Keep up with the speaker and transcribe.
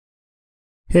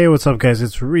Hey, what's up, guys?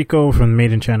 It's Rico from the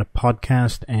Made in China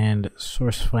podcast and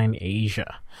SourceFind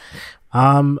Asia.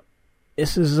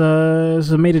 This is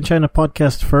a Made in China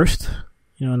podcast first,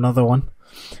 another one.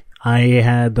 I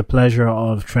had the pleasure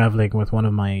of traveling with one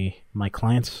of my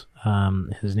clients.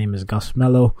 His name is Gus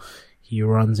Mello. He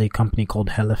runs a company called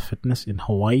Hella Fitness in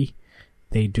Hawaii.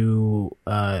 They do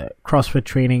CrossFit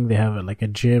training. They have like a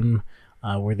gym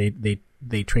where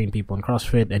they train people in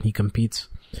CrossFit, and he competes.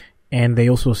 And they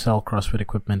also sell CrossFit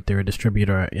equipment. They're a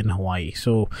distributor in Hawaii.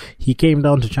 So he came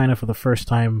down to China for the first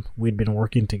time. We'd been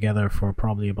working together for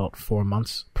probably about 4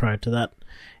 months prior to that.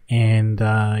 And,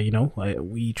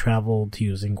 we traveled. He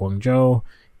was in Guangzhou,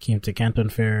 came to Canton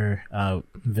Fair,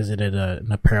 visited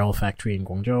an apparel factory in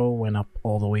Guangzhou, went up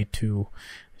all the way to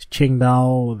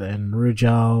Qingdao, then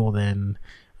Rujiao, then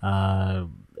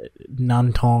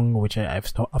Nantong, which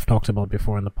I've talked about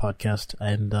before in the podcast.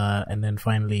 And then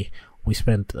finally, we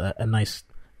spent a nice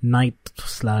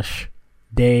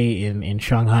night/day in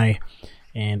Shanghai,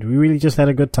 and we really just had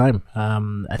a good time.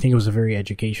 I think it was a very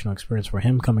educational experience for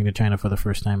him coming to China for the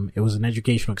first time. It was an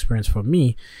educational experience for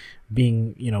me,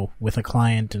 being, with a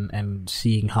client and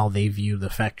seeing how they view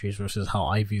the factories versus how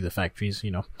I view the factories,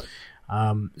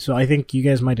 So I think you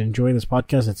guys might enjoy this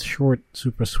podcast. It's short,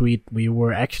 super sweet. We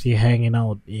were actually hanging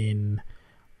out in,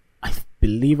 I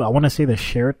want to say the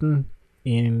Sheraton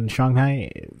in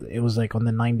Shanghai. It was like on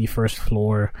the 91st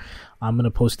floor. I'm going to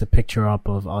post a picture up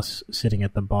of us sitting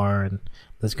at the bar, and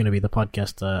that's going to be the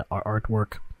podcast, our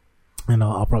artwork. And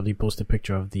I'll probably post a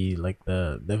picture of the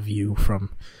view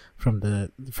from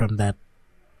that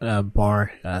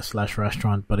bar /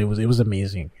 restaurant. But it was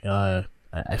amazing. I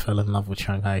fell in love with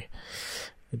Shanghai.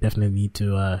 I definitely need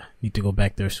to go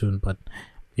back there soon. But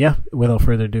yeah, without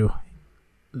further ado,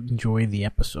 enjoy the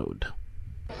episode.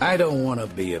 I don't want to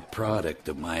be a product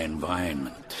of my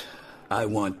environment. I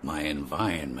want my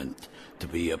environment to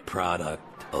be a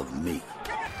product of me.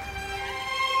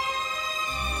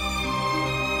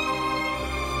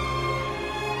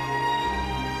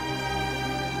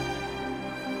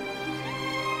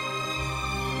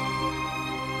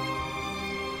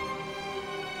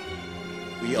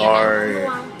 We are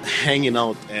hanging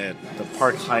out at the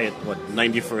Park Hyatt,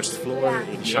 91st floor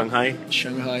in Shanghai.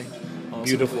 Shanghai. Awesome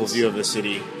Beautiful place. View of the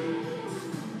city.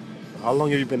 How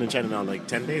long have you been in China now? Like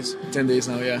 10 days? 10 days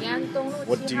now, yeah.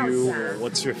 What's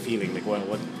your feeling? Like,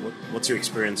 what's your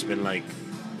experience been like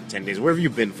 10 days? Where have you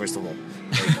been, first of all?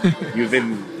 Like, you've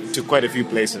been to quite a few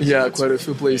places. Yeah, quite a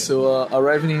few places. So,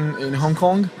 arriving in Hong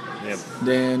Kong, Yeah.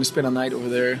 then spent a night over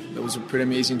there. That was pretty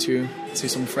amazing too. See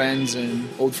some friends and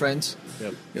old friends.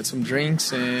 Yep. Get some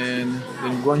drinks, and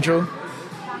then Guangzhou.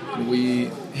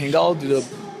 We hang out,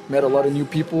 met a lot of new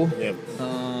people. Yeah.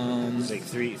 It's like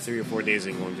three or 4 days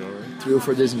in Guangzhou, right? 3 or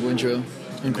 4 days in Guangzhou,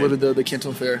 included the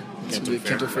Canton Fair. Canton Fair.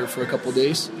 Canton Fair for a couple of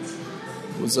days.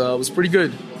 Was pretty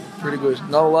good, pretty good.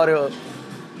 Not a lot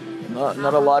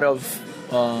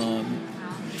of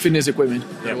fitness equipment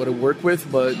Yeah. I would have worked with,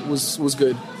 but was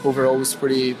good. Overall, was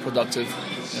pretty productive.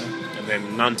 Yeah. And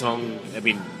then Nantong,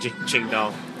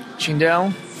 Qingdao.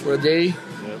 Qingdao for a day. Yeah.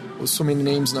 With so many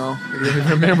names now, I don't even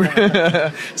remember.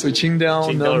 So Qingdao,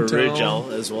 Qingdao, Nantong,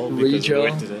 Rujiao as well, because we Rujiao.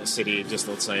 went to the city just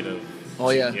outside of...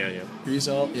 Oh yeah, Yeah.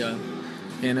 Rizal, yeah,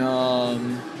 and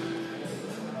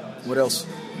what else?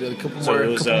 A couple So more, it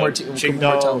was couple more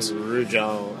Qingdao, towns.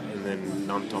 Rujiao, and then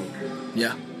Nantong.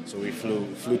 Yeah, So we flew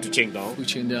to Qingdao,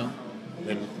 Qingdao.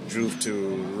 then drove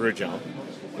to Rujiao,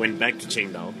 went back to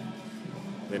Qingdao,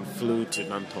 then flew to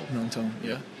Nantong. Nantong,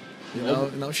 yeah.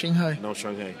 Now Shanghai. Now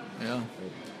Shanghai. Yeah.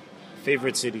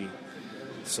 Favorite city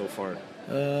so far?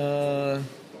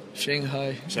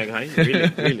 Shanghai, Shanghai?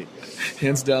 Really?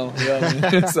 hands down. Yeah, man.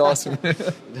 It's awesome.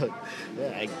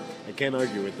 Yeah, I can't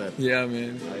argue with that. Yeah,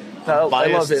 man. I'm I love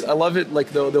biased. it. I love it. Like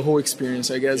the whole experience.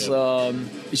 I guess Yeah.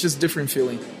 it's just different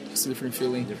feeling. It's a different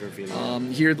feeling. Different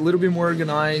feeling. Here, a little bit more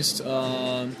organized,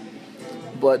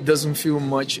 but doesn't feel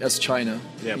much as China.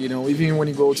 Yep. Even when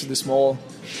you go to the small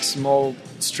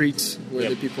streets where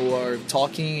Yep. the people are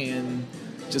talking and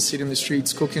just sitting in the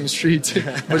streets, cooking in the streets,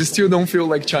 but it still don't feel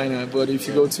like China. But if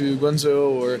you go to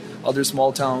Guangzhou or other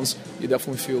small towns, you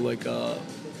definitely feel like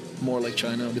more like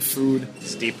China. The food,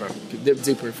 It's deeper.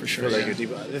 deeper for sure. Feel like yeah. you're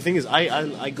deeper. The thing is,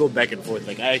 I go back and forth.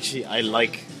 Like I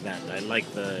like that. I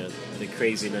like the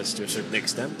craziness to a certain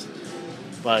extent,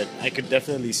 but I could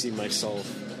definitely see myself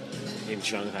in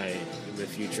Shanghai in the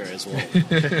future as well.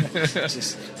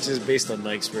 just based on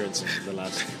my experiences in the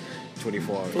last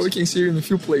 24 hours. Probably can see you in a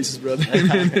few places, brother, in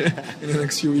the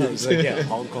next few years. It's like, yeah,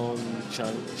 Hong Kong,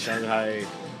 Shanghai,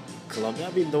 Colombia.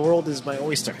 I mean, the world is my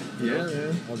oyster. Yeah,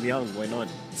 yeah. I'm young. Why not?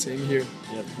 Same here.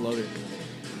 Yeah. Love it.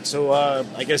 So,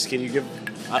 I guess, can you give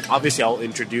obviously I'll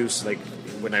introduce, like,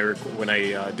 when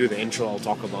I do the intro, I'll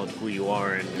talk about who you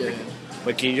are and everything.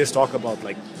 But can you just talk about,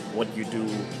 like, what you do,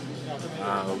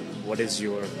 what is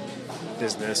your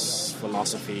business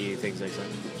philosophy, things like that?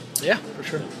 Yeah, for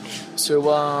sure. So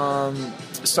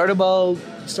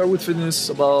start with fitness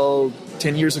about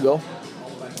 10 years ago.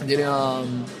 I did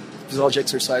physiology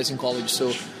exercise in college,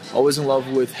 so always in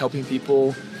love with helping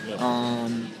people,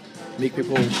 make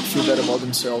people feel better about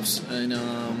themselves, and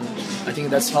I think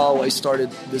that's how I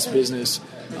started this business.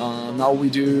 Now we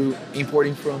do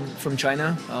importing from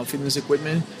China, fitness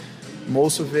equipment.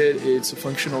 Most of it's a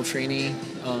functional training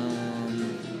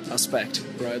aspect,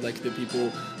 right? Like the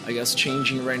people, I guess,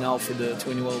 changing right now for the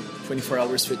 24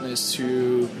 hours fitness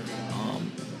to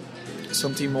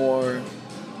something more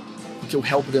to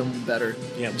help them better.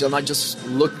 Yeah. They'll not just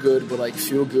look good, but like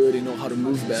feel good and know how to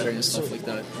move better and stuff like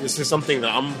that. This is something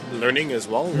that I'm learning as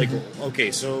well. Like,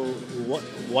 okay, so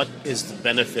what is the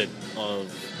benefit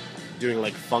of doing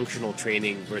like functional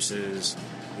training versus,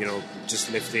 you know,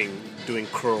 just lifting, doing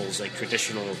curls, like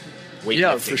traditional weightlifting?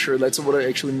 Yeah, for sure. That's what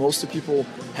actually most of people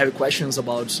have questions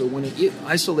about. So when you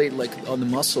isolate like on the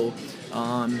muscle,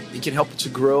 it can help to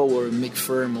grow or make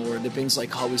firm, or depends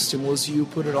like how much stimulus you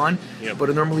put it on. Yeah.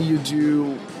 But normally you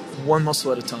do one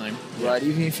muscle at a time, right?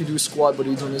 Even if you do a squat, but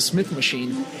you're doing a Smith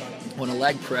machine on a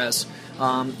leg press,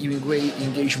 you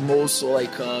engage most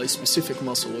like a specific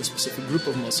muscle, a specific group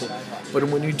of muscle. But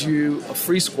when you do a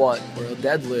free squat or a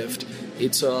deadlift,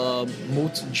 it's a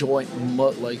multi-joint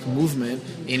like movement,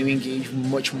 and you engage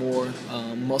much more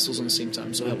muscles on the same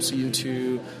time. So it helps you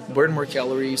to burn more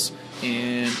calories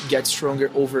and get stronger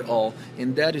overall.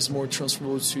 And that is more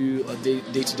transferable to a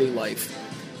day-to-day life.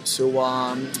 So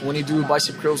when you do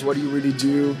bicep curls, what do you really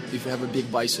do if you have a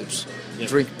big biceps? Yeah.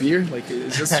 Drink beer? Like,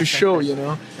 it's just to show, you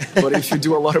know? But if you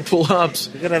do a lot of pull-ups...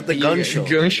 You're going to have the gun show.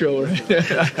 Gun show, right?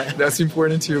 That's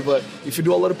important too. But if you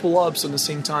do a lot of pull-ups at the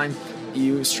same time,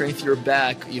 you strengthen your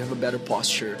back, you have a better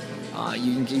posture.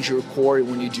 You engage your core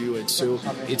when you do it. So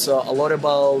it's a lot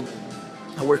about...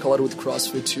 I work a lot with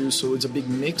CrossFit too, so it's a big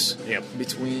mix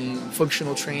between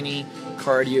functional training,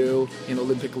 cardio, and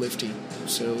Olympic lifting.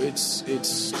 So it's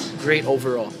great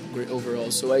overall.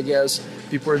 So I guess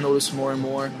people are noticing more and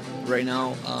more right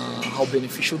now how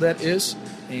beneficial that is.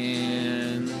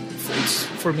 And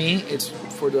for me, it's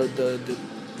for the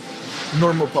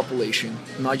normal population,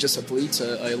 not just athletes.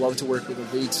 I love to work with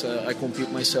athletes. I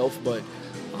compete myself, but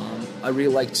I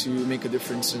really like to make a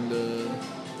difference in the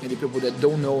people that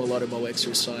don't know a lot about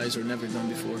exercise or never done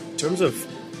before. In terms of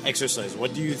exercise,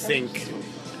 what do you think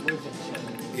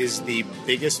is the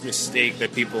biggest mistake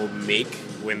that people make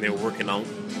when they're working out?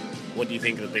 What do you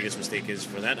think the biggest mistake is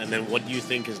for that? And then what do you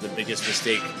think is the biggest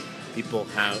mistake people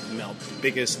have, the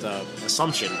biggest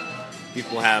assumption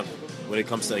people have when it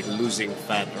comes to like losing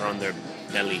fat around their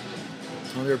belly?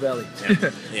 On their belly.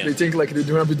 Yeah. They think like they're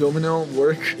doing abdominal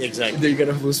work. Exactly. They're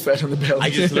gonna lose fat on the belly. I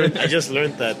just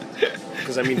learned that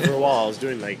because I mean for a while I was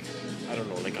doing like, I don't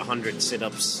know, like 100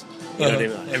 sit-ups. You know what I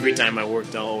mean? Every time I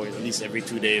worked out, or at least every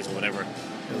 2 days or whatever.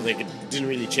 It was like it didn't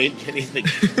really change anything.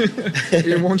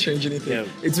 It won't change anything. Yeah.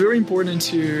 It's very important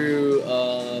to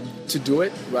do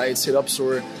it, right? Sit-ups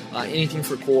or anything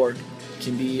for core.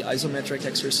 Can be isometric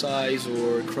exercise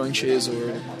or crunches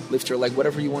or lifter, like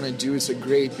whatever you want to do. It's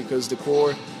great because the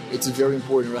core, it's very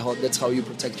important, right? That's how you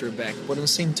protect your back. But at the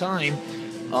same time,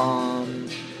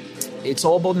 it's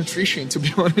all about nutrition, to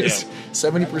be honest.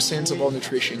 70% is about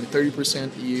nutrition,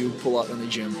 30% you pull out on the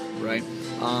gym, right?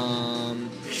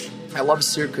 I love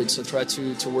circuits. I try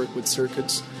to work with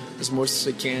circuits as much as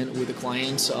I can with the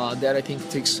clients. That I think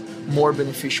takes more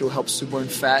beneficial, helps to burn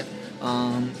fat,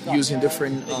 using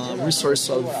different resource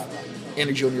of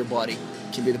energy on your body.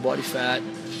 It can be the body fat,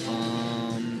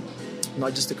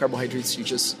 not just the carbohydrates you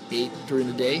just ate during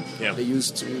the day. They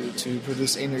use to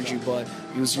produce energy, but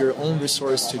use your own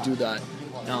resource to do that.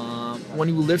 When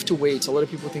you lift weights, a lot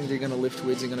of people think they're going to lift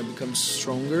weights, they're going to become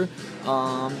stronger.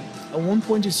 At one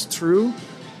point it's true,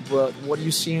 but what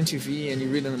you see on TV and you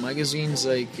read in the magazines,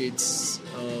 like it's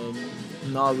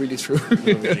not really true.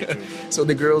 So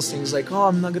the girls things like, oh,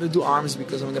 I'm not gonna do arms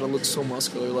because I'm gonna look so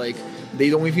muscular. Like they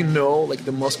don't even know, like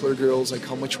the muscular girls, like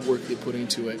how much work they put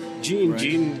into it.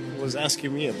 Jean was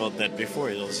asking me about that before.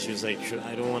 She was like,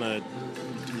 I don't want to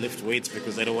lift weights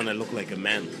because I don't want to look like a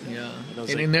man. Yeah, and like,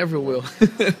 it never will.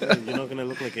 You're not gonna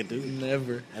look like a dude.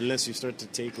 Never. Unless you start to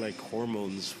take like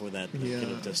hormones for that, like, you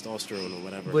know, testosterone or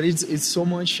whatever. But it's so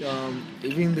much.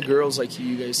 Even the girls, like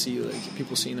you guys see, like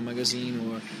people see in the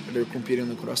magazine or they're competing in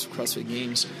the CrossFit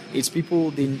Games. It's people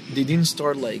they didn't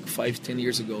start like 5-10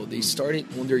 years ago. They started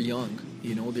when they're young.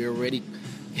 You know, they already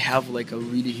have like a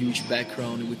really huge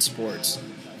background with sports.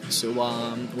 So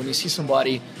when you see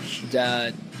somebody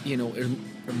that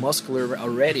are muscular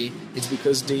already, it's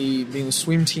because they've been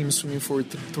swim team swimming for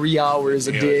 3 hours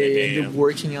a day, and they're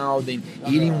working out and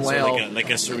eating well. So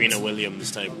like a Serena Williams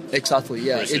type. Exactly,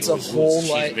 yeah. Person It's a whole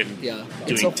life. Doing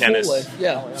it's a tennis whole life.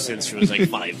 Yeah. since she was like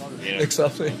 5. You know?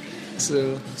 Exactly.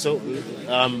 So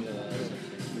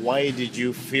why did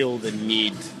you feel the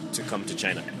need to come to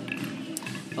China?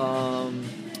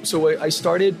 So I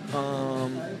started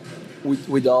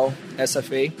with all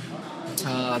SFA.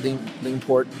 They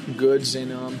import goods,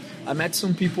 and I met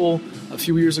some people a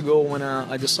few years ago when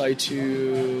I decided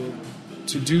to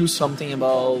do something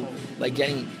about like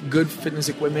getting good fitness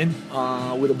equipment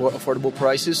with affordable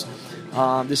prices.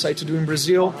 Decided to do in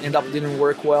Brazil, didn't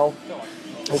work well.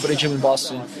 Opened a gym in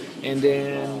Boston, and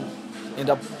then end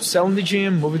up selling the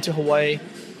gym, moving to Hawaii.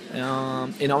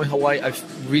 And now in Hawaii, I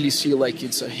really see like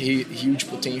it's a huge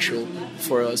potential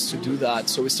for us to do that.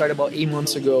 So we started about 8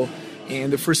 months ago.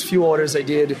 And the first few orders I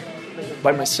did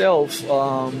by myself, it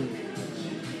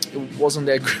wasn't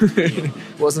that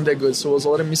good. So it was a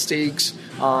lot of mistakes,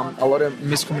 a lot of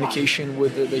miscommunication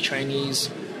with the Chinese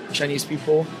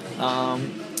people.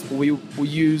 We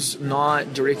use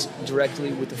not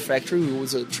directly with the factory. We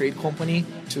use a trade company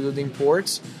to do the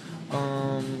imports.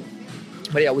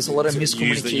 But yeah, it was a lot of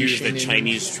miscommunication. You used the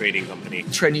Chinese trading company.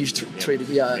 Trading,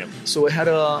 yeah. So I had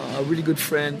a really good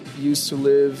friend who used to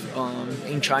live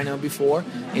in China before,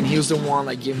 and he was the one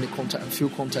like gave me a few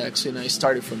contacts, and I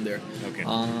started from there. Okay.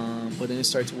 But then I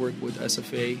started to work with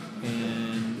SFA,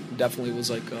 and definitely was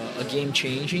like a game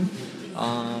changing.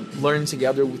 Learning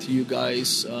together with you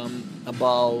guys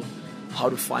about how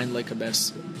to find like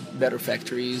better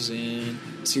factories and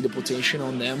see the potential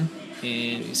on them,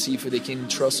 and see if they can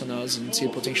trust on us and see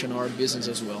the potential in our business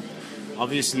as well.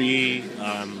 Obviously,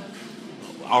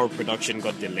 our production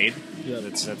got delayed. Yeah.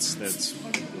 It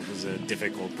was a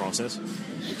difficult process,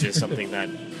 which is something that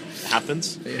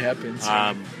happens. It happens.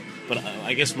 But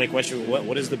I guess my question: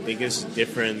 what is the biggest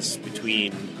difference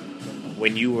between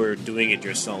when you were doing it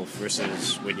yourself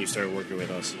versus when you started working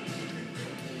with us?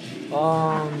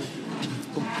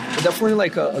 Definitely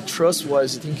like a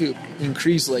trust-wise, I think it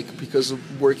increased like because of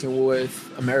working with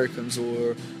Americans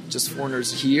or just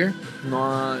foreigners here,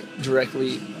 not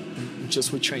directly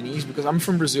just with Chinese, because I'm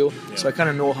from Brazil, so I kind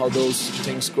of know how those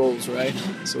things goes, right?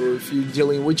 So if you're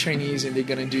dealing with Chinese and they're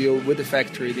gonna deal with the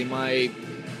factory, they might,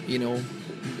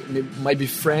 might be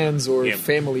friends or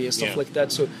family and stuff like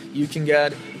that. So you can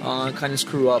get kind of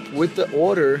screw up with the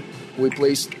order we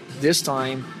placed this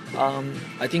time.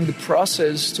 I think the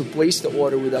process to place the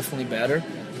order was definitely better,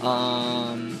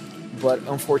 but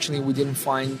unfortunately we didn't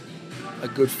find a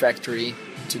good factory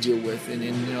to deal with, and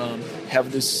then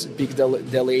have this big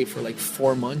delay for like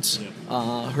 4 months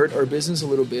hurt our business a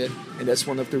little bit, and that's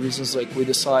one of the reasons like we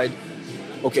decide,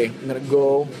 okay, I'm gonna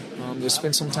go, I'm gonna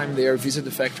spend some time there, visit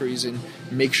the factories, and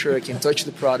make sure I can touch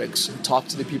the products and talk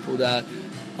to the people that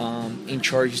in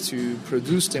charge to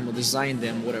produce them or design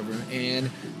them, whatever. And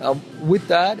with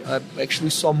that, I actually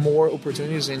saw more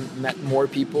opportunities and met more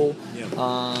people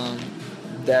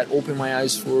that opened my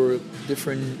eyes for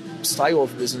different style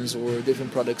of business or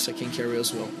different products I can carry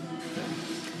as well.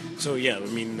 So yeah, I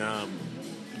mean,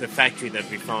 the factory that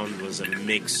we found was a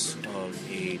mix of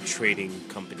a trading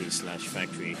company /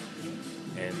 factory,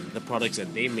 and the products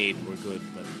that they made were good,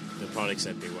 but the products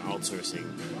that they were outsourcing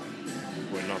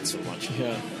were not so much.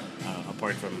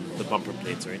 Apart from the bumper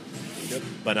plates, right? Yep.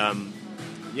 But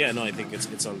I think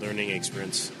it's a learning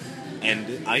experience,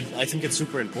 and I think it's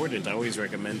super important. I always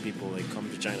recommend people like come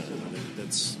to China.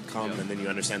 That's come, and then you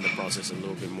understand the process a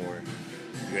little bit more.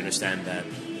 You understand that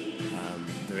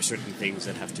there are certain things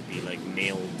that have to be like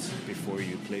nailed before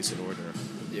you place an order.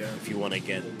 Yeah. If you want to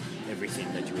get everything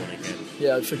that you want to get.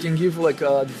 Yeah. If I can give like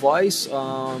advice,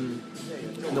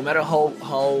 no matter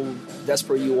how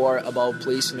desperate you are about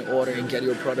placing the order and get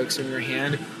your products in your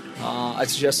hand, I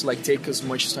suggest like take as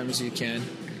much time as you can,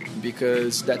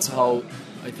 because that's how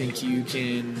I think you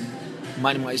can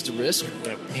minimize the risk.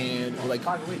 Yep. And like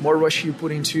more rush you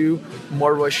put into,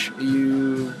 more rush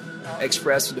you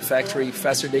express to the factory,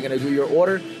 faster they're gonna do your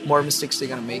order, more mistakes they're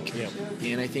gonna make. Yep.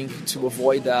 And I think to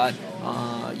avoid that,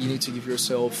 you need to give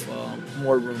yourself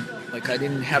more room. Like I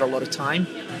didn't have a lot of time,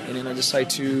 and then I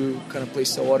decided to kind of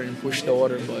place the order and push the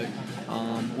order, but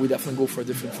we definitely go for a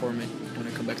different format when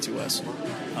I come back to US.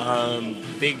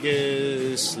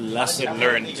 Biggest lesson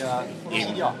learned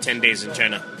in 10 days in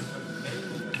China?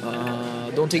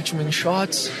 Don't take too many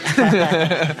shots.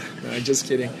 No, just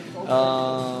kidding.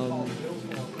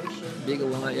 Big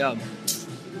line, yeah.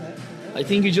 I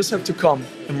think you just have to come,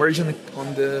 emerge on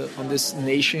this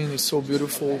nation. It's so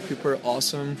beautiful. People are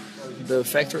awesome. The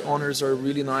factory owners are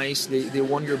really nice. They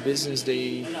want your business.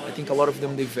 I think a lot of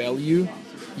them, they value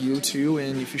you too.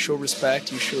 And if you show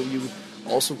respect, you show you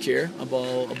also care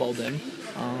about them.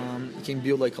 You can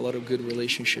build like a lot of good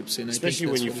relationships. And especially I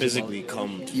think when you physically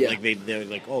come, like they're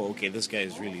like, oh, okay, this guy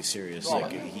is really serious.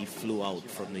 Like he flew out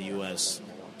from the U.S.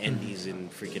 and he's in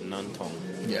freaking Nantong.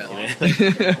 Yeah. You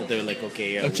know? But they're like,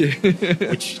 okay,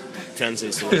 which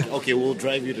translates to like, okay, we'll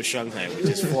drive you to Shanghai, which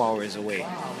is 4 hours away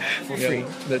for free.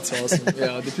 That's awesome.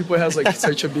 Yeah, the people has like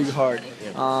such a big heart.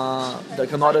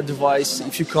 Like another advice,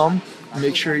 if you come,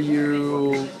 make sure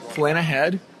you plan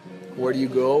ahead. Where do you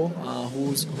go?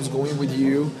 Who's going with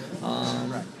you?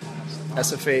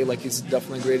 SFA like is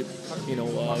definitely a great,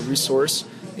 resource,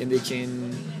 and they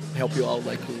can help you out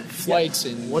like with flights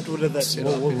and what would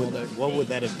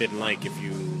that have been like if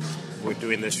you were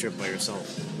doing this trip by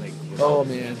yourself? Like, oh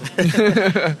man,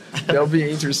 that would be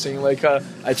interesting. Like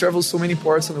I travel so many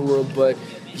parts of the world, but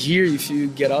here if you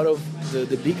get out of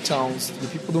the big towns, the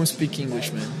people don't speak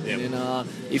English, man. Yep. And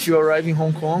if you arrive in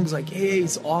Hong Kong, it's like, hey,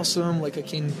 it's awesome. Like I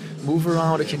can move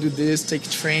around, I can do this, take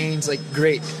trains. Like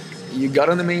great. You got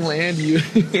on the mainland,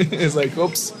 it's like,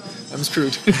 oops, I'm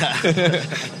screwed.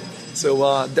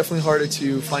 So definitely harder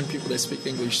to find people that speak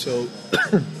English. So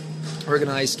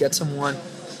organize, get someone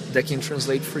that can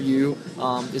translate for you.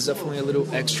 It's definitely a little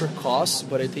extra cost,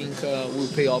 but I think will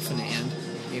pay off in the end.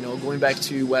 Going back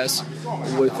to US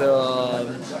with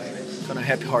kind of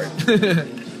happy heart.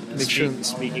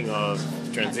 Speaking of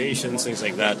translations, things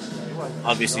like that,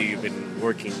 obviously you've been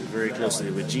working very closely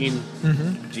with Gene.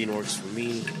 Mm-hmm. Gene works for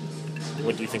me.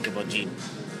 What do you think about Gene?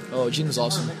 Oh, Gene is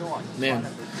awesome. Man,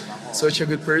 such a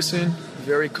good person,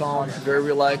 very calm, very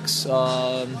relaxed.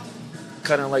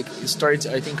 Kind of like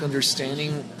started, I think,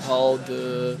 understanding how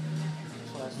the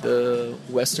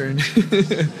Western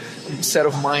set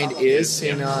of mind is,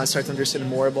 and start to understand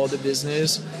more about the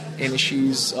business. And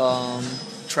she's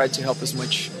tried to help as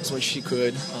much as she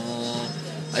could.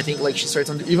 I think like she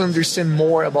started to even understand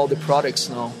more about the products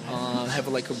now. Have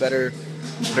like a better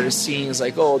scenes,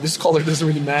 like, oh, this color doesn't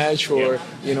really match, or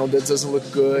that doesn't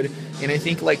look good. And I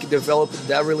think like develop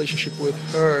that relationship with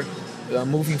her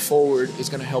moving forward is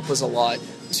going to help us a lot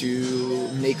to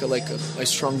make a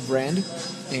strong brand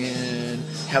and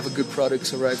have a good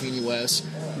products arriving in US.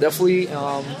 Definitely,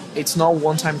 it's not a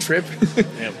one-time trip.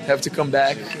 Have to come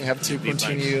back. Have to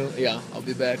continue. Yeah, I'll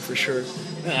be back for sure.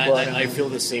 I feel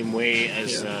the same way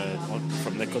as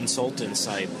from the consultant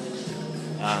side.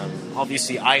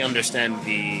 Obviously, I understand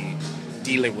the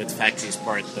dealing with factories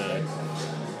part, the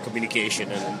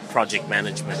communication and project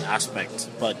management aspect,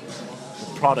 but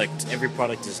the product, every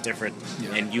product is different,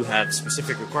 and you have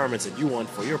specific requirements that you want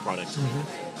for your product.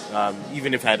 Mm-hmm.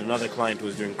 Even if I had another client who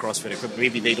was doing CrossFit equipment,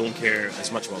 maybe they don't care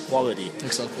as much about quality.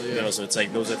 Exactly. Yeah. So it's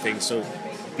like those are things. So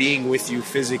being with you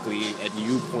physically and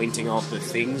you pointing out the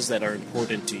things that are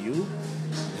important to you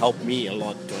helped me a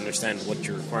lot to understand what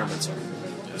your requirements are.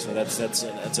 So that's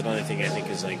another thing I think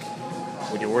is like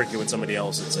when you're working with somebody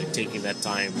else, it's like taking that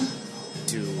time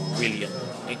to really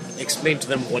explain to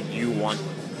them what you want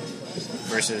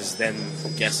versus them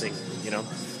guessing,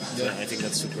 So I think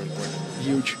that's super important.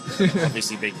 Huge.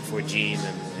 Obviously big for Gene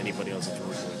and anybody else that you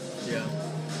work with.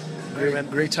 Yeah.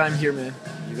 Great time here, man.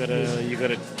 You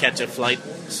gotta catch a flight,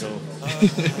 so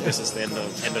this is the end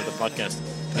of the podcast.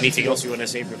 Anything else you want to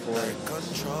say before?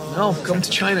 No, come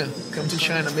to China. Come to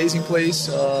China. Amazing place.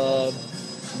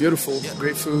 Beautiful.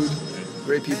 Great food.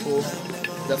 Great people.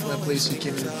 Definitely a place you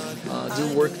can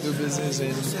do work, do business,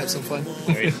 and have some fun.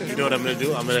 Great. You know what I'm going to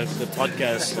do? The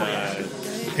podcast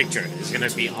picture is going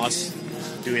to be us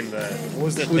doing what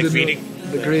was that? The greeting?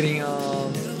 The greeting.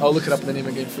 I'll look it up the name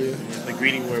again for you. The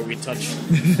greeting where we touch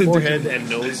forehead and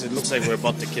nose. It looks like we're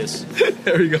about to kiss.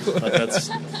 There we go. But that's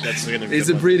going to be. It's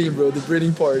the breathing, bro. The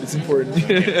breathing part is important.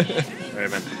 Okay. All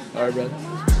right, man. All right, man.